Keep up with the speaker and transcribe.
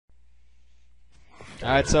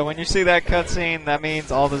Alright, so when you see that cutscene, that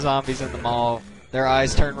means all the zombies in the mall, their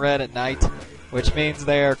eyes turn red at night, which means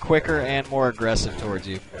they are quicker and more aggressive towards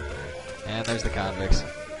you. And there's the convicts.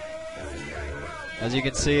 As you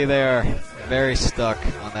can see, they are very stuck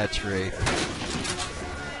on that tree.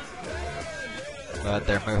 But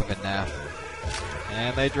they're moving now.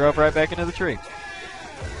 And they drove right back into the tree.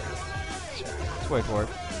 Let's wait for it.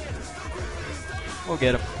 We'll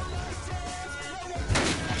get him.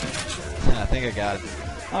 I think I got it.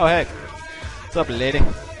 Oh, hey. What's up, lady?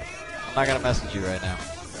 I'm not gonna mess with you right now.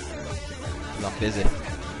 'Cause I'm busy.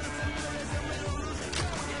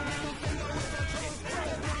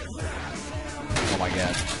 Oh my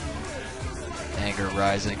god. Anger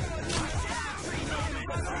rising.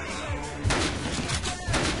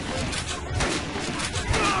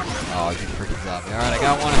 Oh, you freaking zombie. Alright, I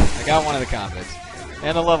got one of the convicts.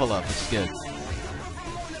 And a level up, which is good.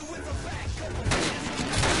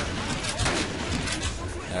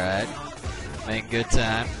 Alright. Making good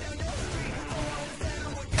time.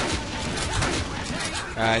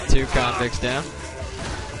 Alright, 2 convicts down.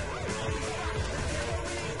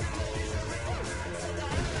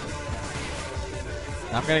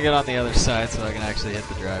 I'm gonna get on the other side so I can actually hit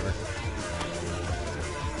the driver.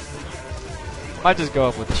 Might just go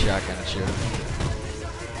up with the shotgun and shoot him.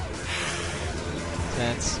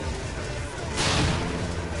 Tense.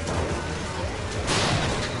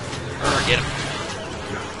 Get him.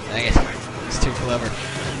 Dang it. He's too clever.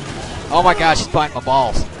 Oh my gosh, he's biting my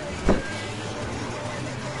balls.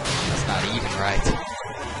 That's not even right.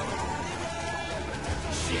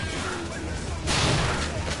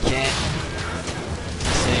 Can't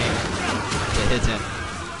seem to hit him.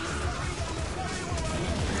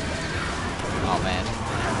 Oh man.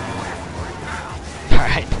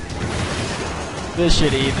 Alright. This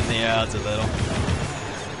should even the odds a little.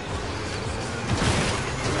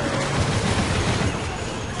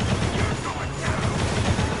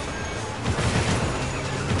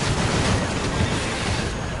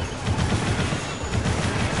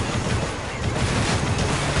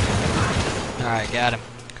 Alright, got him.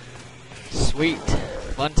 Sweet.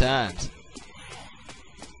 Fun times.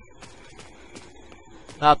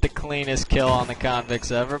 Not the cleanest kill on the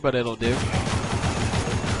convicts ever, but it'll do.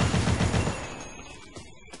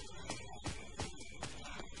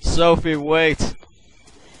 Sophie, wait.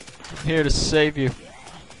 I'm here to save you.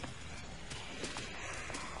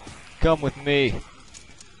 Come with me.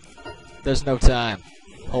 There's no time.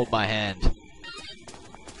 Hold my hand.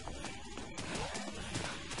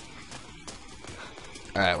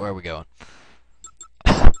 Alright, where are we going?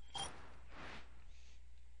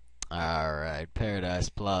 Alright, Paradise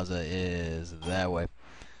Plaza is that way.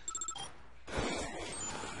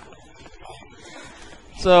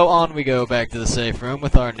 So on we go back to the safe room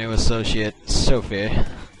with our new associate, Sophie.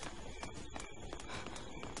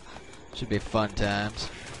 Should be fun times.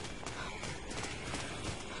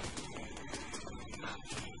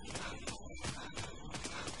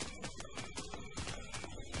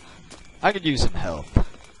 I could use some help.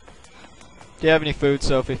 Do you have any food,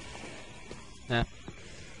 Sophie? Nah.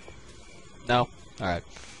 No? Alright.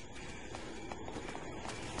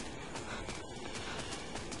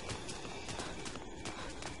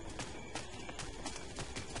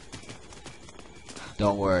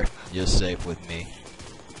 Don't worry, you're safe with me.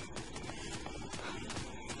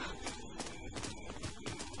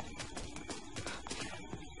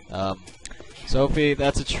 Sophie,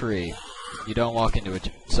 that's a tree. You don't walk into it.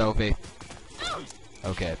 Sophie.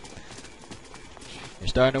 Okay. You're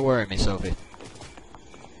starting to worry me, Sophie.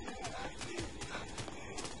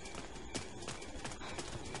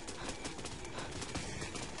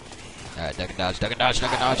 Alright, duck and dodge, duck and dodge,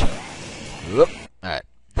 duck and dodge. Whoop. Alright.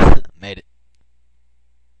 Made it.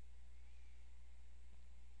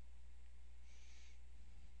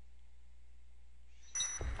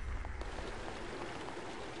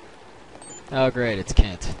 Oh great, it's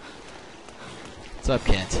Kent. What's up,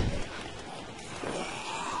 Kent?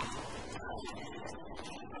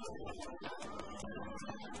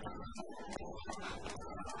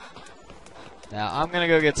 Now, I'm gonna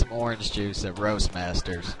go get some orange juice at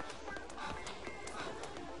Roastmasters.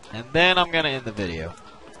 And then I'm gonna end the video.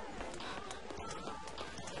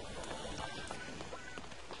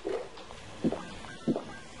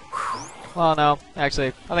 Well, no. Actually,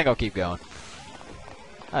 I think I'll keep going.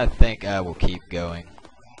 I think I will keep going.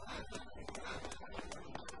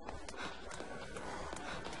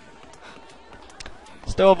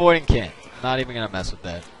 Still avoiding Kent. Not even gonna mess with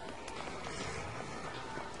that.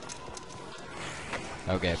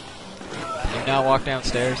 Okay. Can you not walk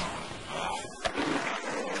downstairs?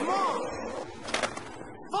 Come on!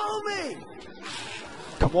 Follow me!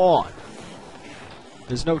 Come on!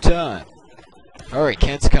 There's no time. Hurry,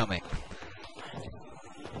 Kent's coming.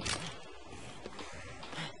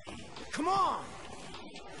 Come on!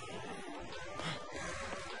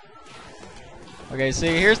 Okay, see,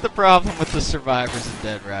 here's the problem with the survivors in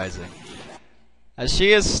Dead Rising. As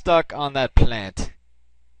she is stuck on that plant.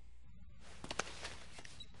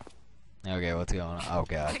 Okay, what's going on? Oh,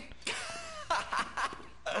 God.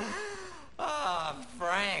 Oh,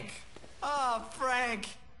 Frank. Oh, Frank.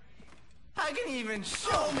 How can you even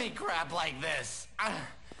show me crap like this?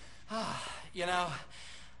 You know,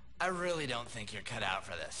 I really don't think you're cut out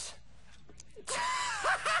for this.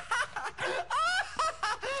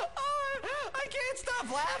 I can't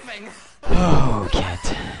stop laughing. Oh,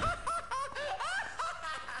 Kent.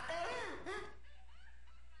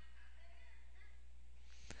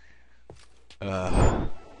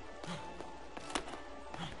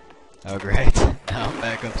 Oh, great. Now I'm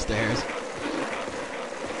back upstairs.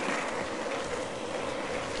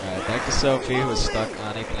 Alright, back to Sophie, who is stuck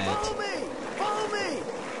on a plant. Follow me! Follow me!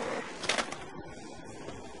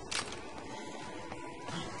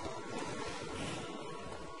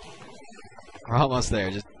 We're almost there.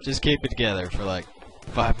 Just keep it together for like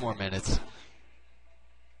 5 more minutes.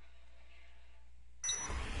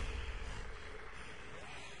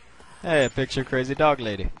 Hey, a picture of Crazy Dog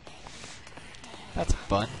Lady. That's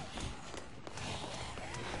fun.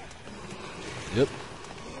 Yep.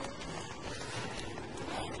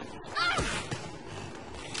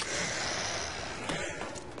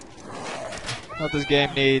 What this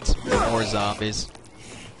game needs, more zombies.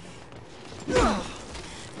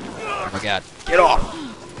 Oh my god, get off!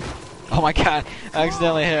 Oh my god, I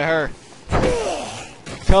accidentally hit her.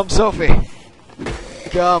 Come, Sophie.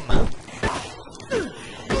 Come. All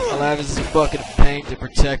I have is this bucket of paint to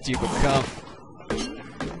protect you, but come.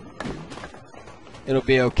 It'll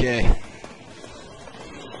be okay.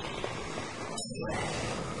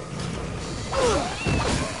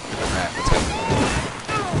 Alright, let's go.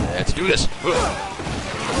 Let's do this.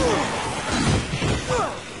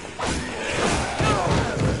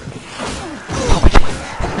 Oh my god.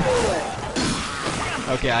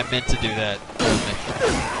 Okay, I meant to do that.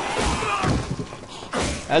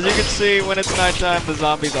 As you can see, when it's nighttime, the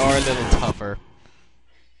zombies are a little tougher.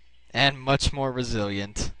 And much more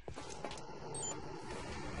resilient.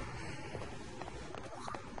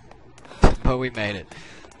 But we made it.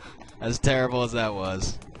 As terrible as that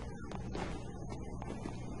was.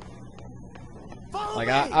 Like,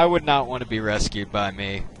 I would not want to be rescued by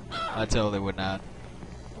me. I totally would not.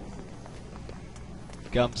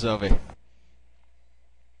 Come, Sophie.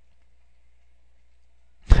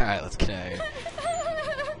 Alright, let's get out of here.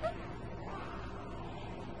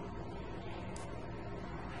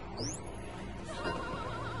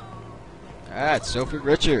 Alright, Sophie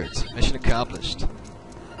Richards. Mission accomplished.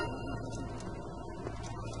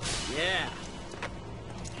 Yeah.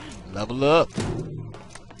 Level up.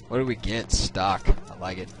 What do we get? Stock. I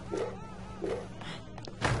like it.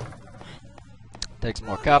 Take some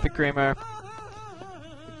more coffee creamer.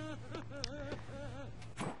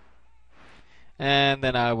 And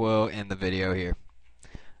then I will end the video here.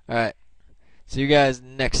 Alright. See you guys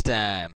next time.